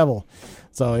about the devil.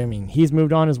 So, I mean, he's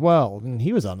moved on as well. And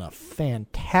he was on a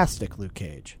fantastic Luke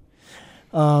Cage.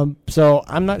 So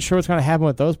I'm not sure what's going to happen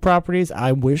with those properties.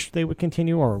 I wish they would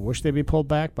continue or wish they'd be pulled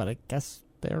back, but I guess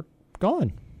they're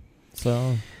gone.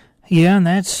 So... Yeah, and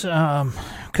that's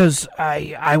because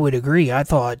I would agree. I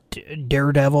thought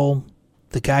Daredevil,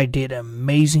 the guy did an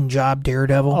amazing job,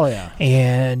 Daredevil. Oh, yeah.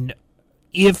 And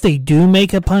if they do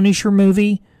make a Punisher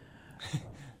movie,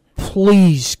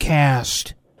 please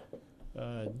cast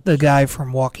the guy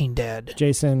from Walking Dead.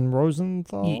 Jason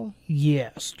Rosenthal?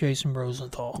 Yes, Jason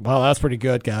Rosenthal. Well, that's pretty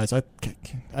good, guys. I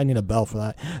need a bell for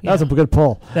that. That was a good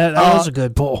pull. That was a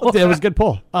good pull. It was a good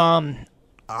pull.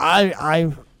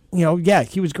 Yeah,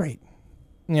 he was great.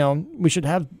 We should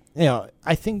have,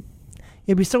 I think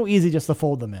it'd be so easy just to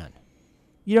fold them in.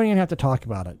 You don't even have to talk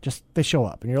about it. Just they show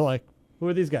up, and you're like, who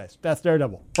are these guys? That's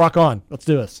Daredevil. Rock on. Let's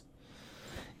do this.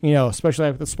 Especially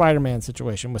like the Spider-Man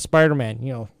situation. With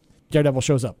Spider-Man, Daredevil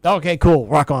shows up. Okay, cool.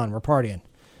 Rock on. We're partying.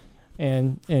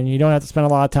 And you don't have to spend a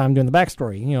lot of time doing the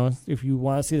backstory. If you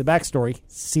want to see the backstory,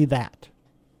 see that.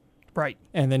 Right.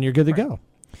 And then you're good to go.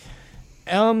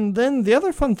 Then the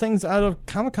other fun things out of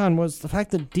Comic-Con was the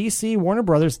fact that DC Warner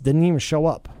Brothers didn't even show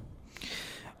up.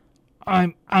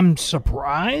 I'm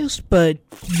surprised, but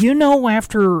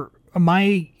after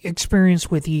my experience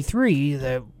with E3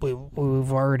 that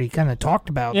we've already kind of talked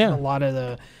about, a lot of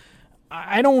the,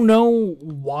 I don't know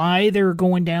why they're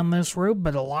going down this road,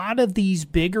 but a lot of these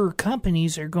bigger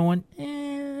companies are going,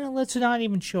 let's not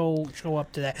even show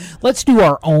up to that. Let's do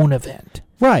our own event.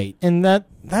 Right, and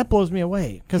that blows me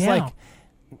away because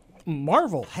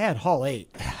Marvel had Hall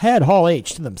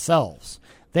H to themselves.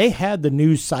 They had the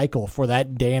news cycle for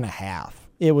that day and a half.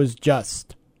 It was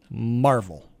just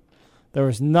Marvel. There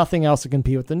was nothing else to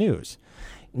compete with the news.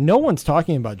 No one's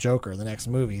talking about Joker, the next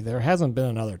movie. There hasn't been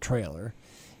another trailer.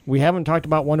 We haven't talked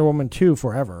about Wonder Woman 2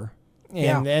 forever.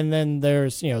 And then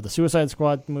there's, the Suicide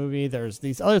Squad movie. There's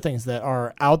these other things that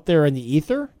are out there in the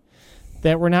ether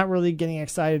that we're not really getting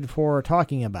excited for or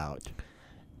talking about.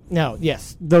 Now,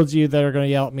 yes, those of you that are going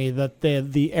to yell at me, that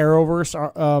the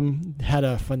Arrowverse had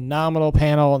a phenomenal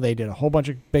panel. They did a whole bunch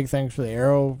of big things for the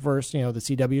Arrowverse,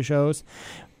 the CW shows.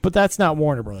 But that's not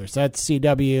Warner Brothers. That's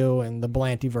CW and the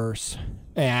Blantyverse.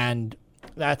 And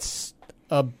that's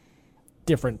a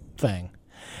different thing.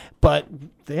 But,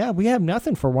 we have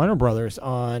nothing for Warner Brothers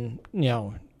on,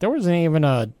 there wasn't even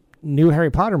a new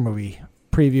Harry Potter movie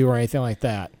preview or anything like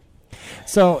that.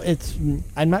 So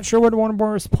I'm not sure what Warner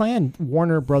Brothers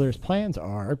plans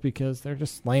are because they're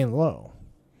just laying low.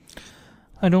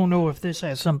 I don't know if this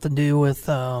has something to do with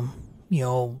all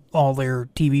their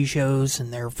TV shows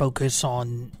and their focus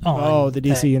on the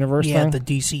DC Universe thing. Yeah, the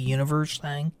DC Universe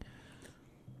thing.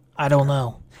 I don't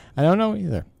know. I don't know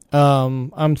either.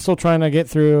 I'm still trying to get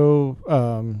through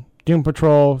Doom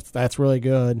Patrol. That's really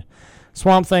good.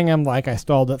 Swamp Thing, I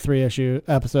stalled at 3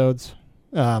 episodes.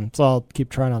 So I'll keep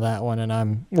trying on that one, and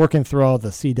I'm working through all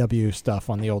the CW stuff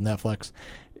on the old Netflix.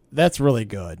 That's really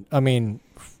good. I mean,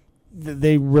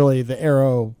 the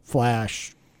Arrow,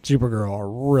 Flash, Supergirl are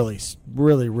really,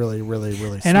 really, really, really,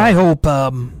 really. And smart. I hope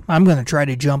I'm going to try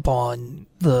to jump on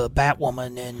the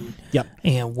Batwoman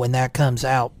and when that comes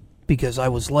out, because I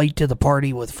was late to the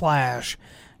party with Flash,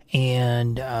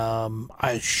 and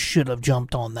I should have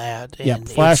jumped on that. And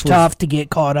Flash it's tough to get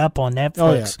caught up on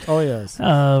Netflix. Oh yes.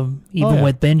 Even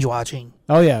with binge watching.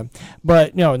 Oh yeah,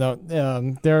 but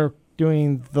they're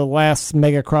doing the last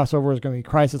mega crossover is going to be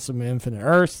Crisis of Infinite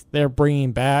Earths. They're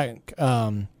bringing back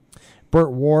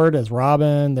Burt Ward as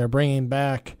Robin. They're bringing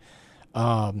back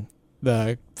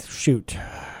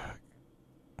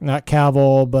not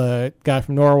Cavill, but guy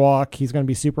from Norwalk. He's going to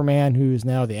be Superman, who's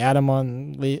now the Atom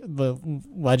on the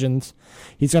Legends.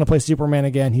 He's going to play Superman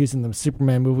again. He's in the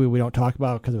Superman movie we don't talk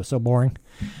about because it was so boring.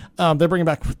 They're bringing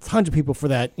back tons of people for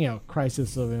that,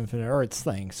 Crisis of Infinite Earths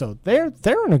thing. So they're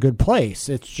in a good place.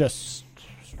 It's just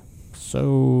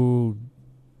so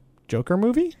Joker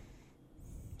movie.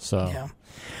 So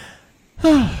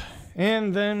yeah.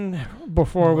 And then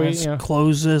before Let's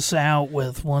close this out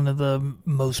with one of the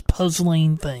most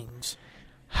puzzling things.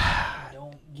 I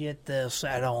don't get this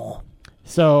at all.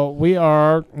 So we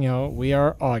are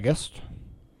August.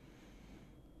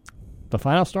 The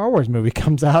final Star Wars movie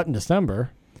comes out in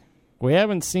December. We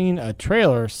haven't seen a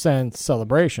trailer since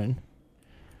Celebration.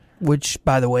 Which,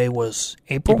 by the way, was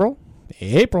April.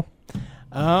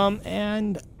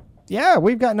 And yeah,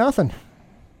 we've got nothing.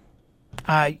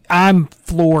 I'm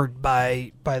floored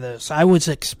by this. I was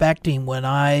expecting when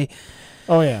I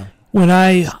got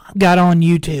on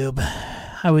YouTube,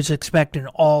 I was expecting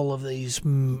all of these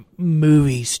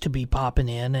movies to be popping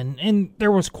in, and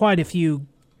there was quite a few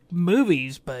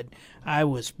movies, but I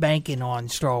was banking on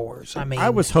Star Wars. I mean, I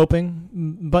was hoping,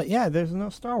 but yeah, there's no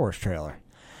Star Wars trailer.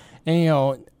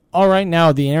 And all right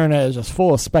now the internet is just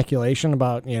full of speculation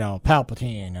about,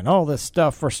 Palpatine and all this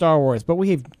stuff for Star Wars, but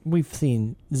we've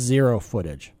seen zero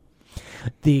footage.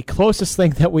 The closest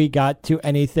thing that we got to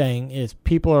anything is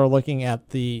people are looking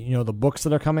at the, the books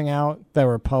that are coming out that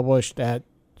were published at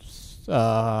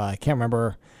I can't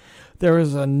remember. There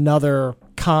was another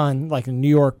con, like a New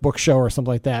York book show or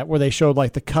something like that, where they showed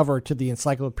like the cover to the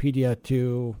encyclopedia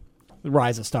to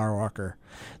Rise of Skywalker.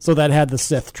 So that had the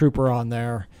Sith Trooper on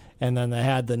there. And then they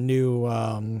had the new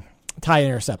TIE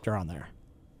Interceptor on there.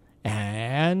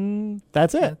 And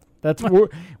that's it.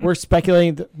 We're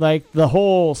speculating that, like, the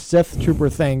whole Sith Trooper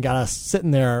thing got us sitting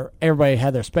there. Everybody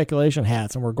had their speculation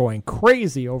hats, and we're going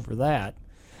crazy over that.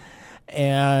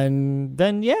 And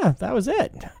then, yeah, that was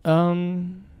it.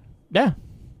 Yeah.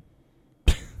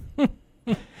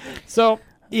 So,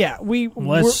 yeah,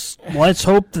 let's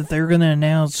hope that they're going to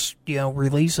announce,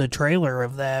 release a trailer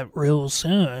of that real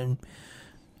soon.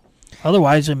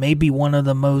 Otherwise, it may be one of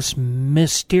the most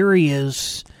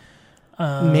mysterious.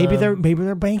 Maybe they're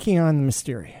banking on the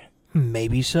mystery.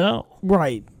 Maybe so.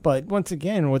 Right, but once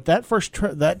again, with that first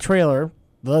the trailer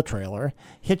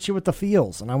hits you with the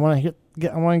feels, and I want to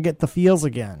get the feels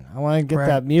again. I want to get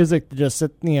that music to just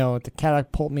sit, to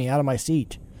catapult me out of my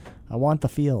seat. I want the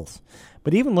feels.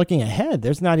 But even looking ahead,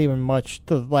 there's not even much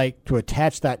to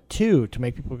attach that to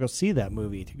make people go see that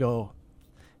movie. To go,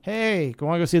 hey,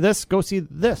 want to go see this? Go see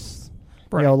this.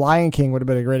 Right. Lion King would have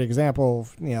been a great example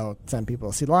of, send people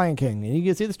to see Lion King. And you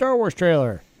can see the Star Wars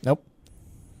trailer. Nope.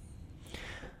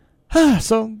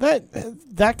 So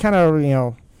that kind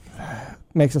of,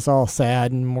 makes us all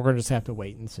sad, and we're going to just have to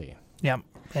wait and see. Yep.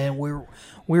 And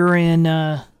we're in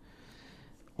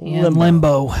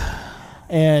limbo.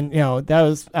 And, that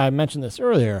was, I mentioned this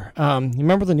earlier. You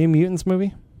remember the New Mutants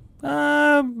movie?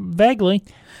 Vaguely.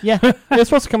 Yeah. It was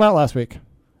supposed to come out last week.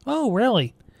 Oh,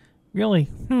 really? Really?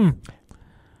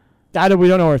 We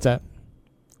don't know where it's at.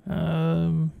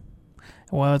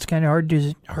 Well, it's kind of hard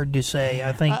to say.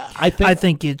 I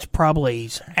think it's probably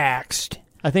axed.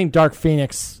 I think Dark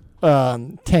Phoenix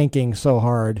tanking so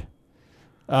hard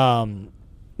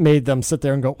made them sit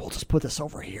there and go, we'll just put this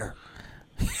over here.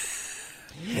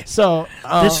 So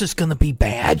this is going to be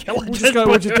bad.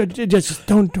 Just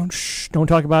don't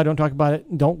talk about it. Don't talk about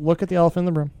it. Don't look at the elephant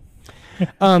in the room.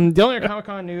 The only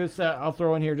Comic-Con news that I'll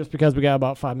throw in here, just because we got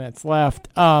about 5 minutes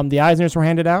left, the Eisners were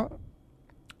handed out,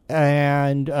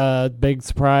 and big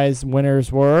surprise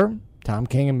winners were Tom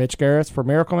King and Mitch Garris for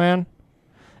Miracle Man,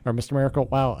 or Mr. Miracle.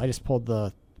 Wow, I just pulled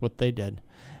what they did.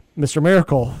 Mr.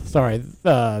 Miracle, sorry,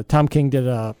 Tom King did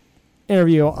a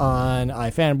interview on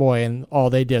iFanboy, and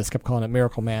all they did is kept calling it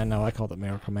Miracle Man. No, I called it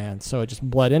Miracle Man, so it just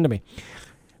bled into me.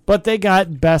 But they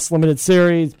got Best Limited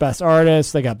Series, Best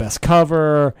Artist, they got Best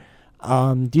Cover.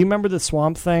 Do you remember the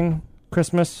Swamp Thing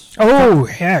Christmas? Oh,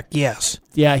 heck, yes.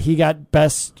 Yeah, he got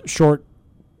Best Short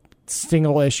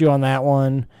Single Issue on that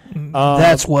one.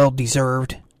 That's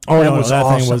well-deserved. Oh, That no, was that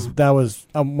thing awesome. was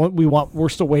what we want. We're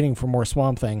still waiting for more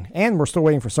Swamp Thing, and we're still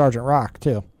waiting for Sergeant Rock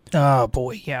too. Oh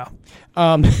boy, yeah.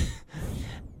 And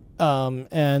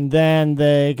then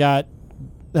they got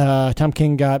Tom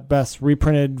King got best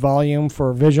reprinted volume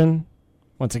for Vision.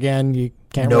 Once again, you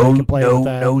can't really complain with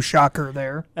that. No shocker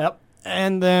there. Yep.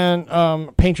 And then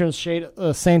Patron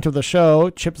Saint of the Show,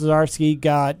 Chip Zdarsky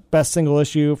got best single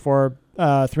issue for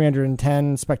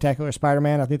 310 Spectacular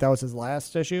Spider-Man. I think that was his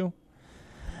last issue.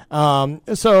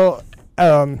 Eisners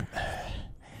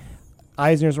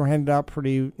were handed out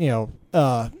pretty, in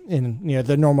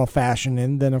the normal fashion,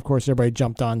 and then of course everybody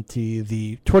jumped onto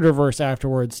the Twitterverse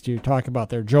afterwards to talk about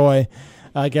their joy.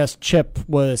 I guess Chip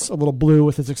was a little blue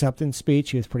with his acceptance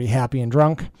speech. He was pretty happy and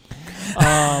drunk.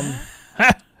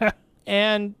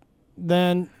 And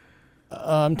then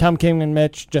Tom King and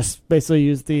Mitch just basically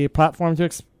used the platform to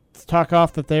talk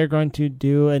off that they're going to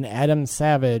do an Adam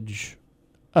Savage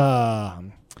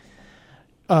mini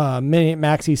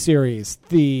maxi series,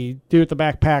 the dude with the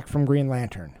backpack from Green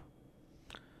Lantern.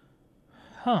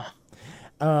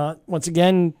 Once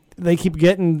again, they keep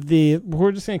getting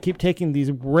we're just going to keep taking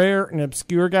these rare and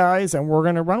obscure guys and we're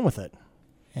going to run with it.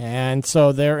 And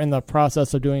so they're in the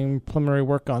process of doing preliminary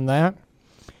work on that.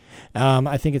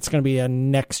 I think it's going to be a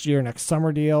next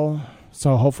summer deal.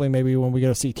 So hopefully maybe when we go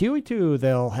to see Kiwi2,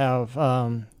 they'll have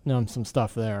some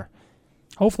stuff there.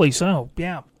 Hopefully so,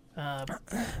 yeah.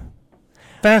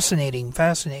 Fascinating.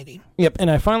 Yep, and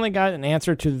I finally got an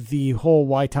answer to the whole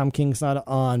why Tom King's not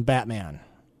on Batman.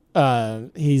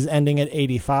 He's ending at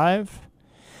 85.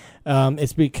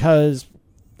 It's because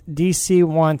DC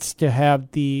wants to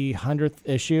have the 100th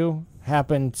issue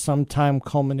happen sometime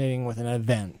culminating with an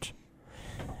event.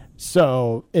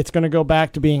 So it's going to go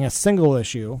back to being a single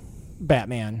issue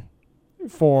Batman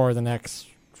for the next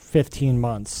 15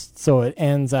 months. So it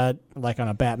ends at like on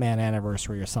a Batman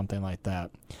anniversary or something like that.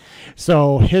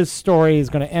 So his story is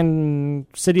going to end.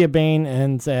 City of Bane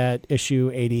ends at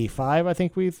issue 85, I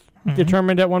think we've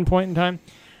determined at one point in time.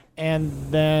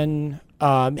 And then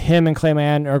him and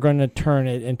Clayman are going to turn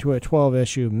it into a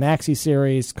 12-issue maxi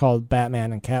series called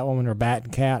Batman and Catwoman, or Bat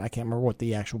and Cat. I can't remember what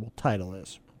the actual title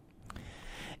is.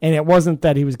 And it wasn't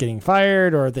that he was getting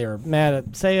fired or they were mad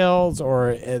at sales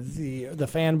or the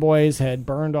fanboys had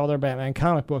burned all their Batman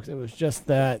comic books. It was just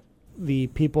that the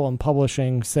people in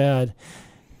publishing said,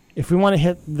 if we want to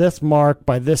hit this mark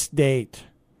by this date,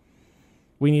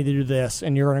 we need to do this,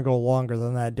 and you're going to go longer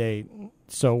than that date.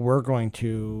 So we're going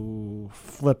to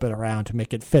flip it around to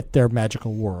make it fit their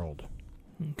magical world.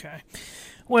 Okay.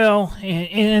 Well,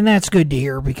 and that's good to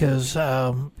hear because,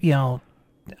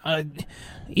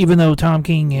 even though Tom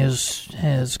King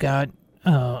has got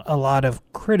a lot of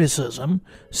criticism,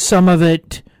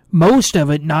 most of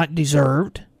it not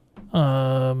deserved,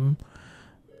 so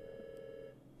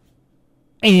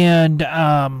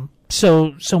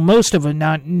most of it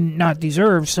not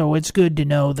deserved. So it's good to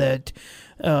know that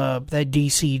that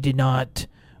DC did not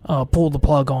pull the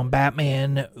plug on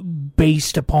Batman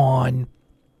based upon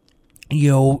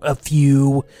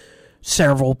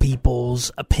several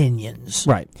people's opinions.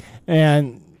 Right.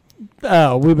 And we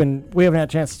haven't had a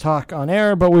chance to talk on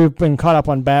air, but we've been caught up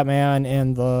on Batman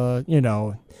and there's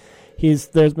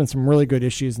been some really good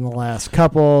issues in the last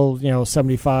couple,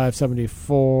 75,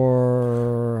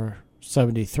 74,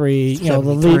 73,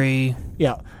 73.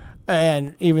 Yeah.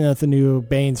 And even with the new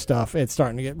Bane stuff, it's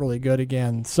starting to get really good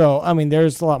again. So, I mean,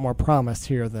 there's a lot more promise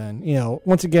here than,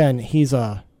 once again,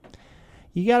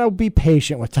 you got to be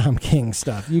patient with Tom King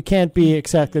stuff. You can't be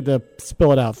expected to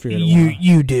spill it out for you.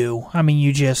 You do. I mean,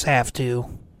 you just have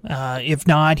to. If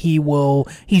not,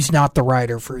 he's not the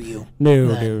writer for you. No.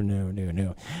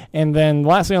 And then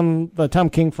lastly on the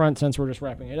Tom King front, since we're just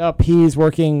wrapping it up, he's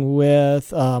working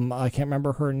with, I can't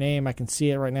remember her name. I can see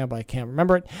it right now, but I can't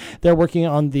remember it. They're working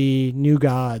on the New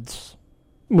Gods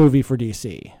movie for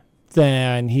DC.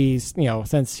 Then he's,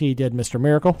 since he did Mr.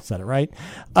 Miracle, said it right,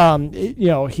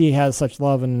 he has such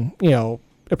love and,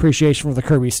 appreciation for the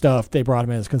Kirby stuff. They brought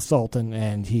him in as consultant,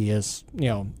 and he is,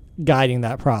 guiding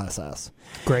that process.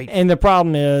 Great. And the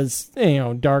problem is,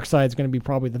 Darkseid's going to be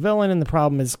probably the villain, and the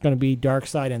problem is going to be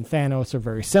Darkseid and Thanos are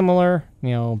very similar,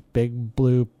 big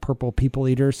blue, purple people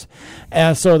eaters.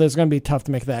 And so there's going to be tough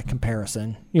to make that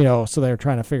comparison, so they're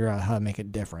trying to figure out how to make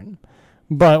it different.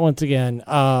 But once again,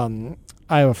 I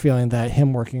have a feeling that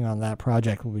him working on that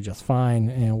project will be just fine,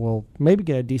 and we'll maybe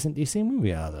get a decent DC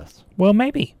movie out of this. Well,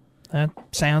 maybe. That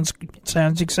sounds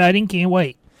exciting. Can't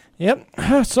wait.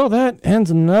 Yep. So that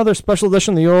ends another special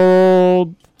edition of the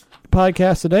old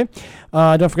podcast today.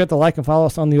 Don't forget to like and follow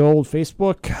us on the old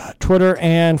Facebook, Twitter,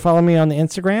 and follow me on the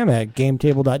Instagram at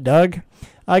gametable.doug.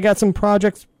 I got some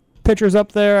projects pictures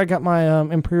up there. I got my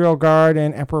Imperial Guard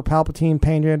and Emperor Palpatine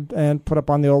painted and put up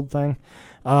on the old thing.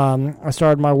 I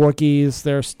started my Wookiees.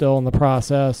 They're still in the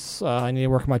process. I need to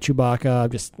work on my Chewbacca. I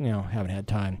just, haven't had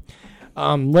time.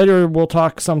 Later, we'll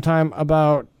talk sometime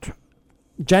about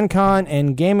Gen Con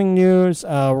and gaming news.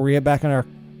 We'll get back on our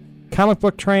comic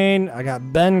book train. I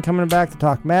got Ben coming back to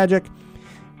talk Magic.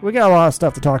 We got a lot of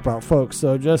stuff to talk about, folks.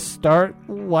 So just start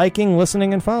liking,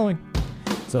 listening, and following.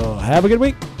 So have a good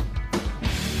week.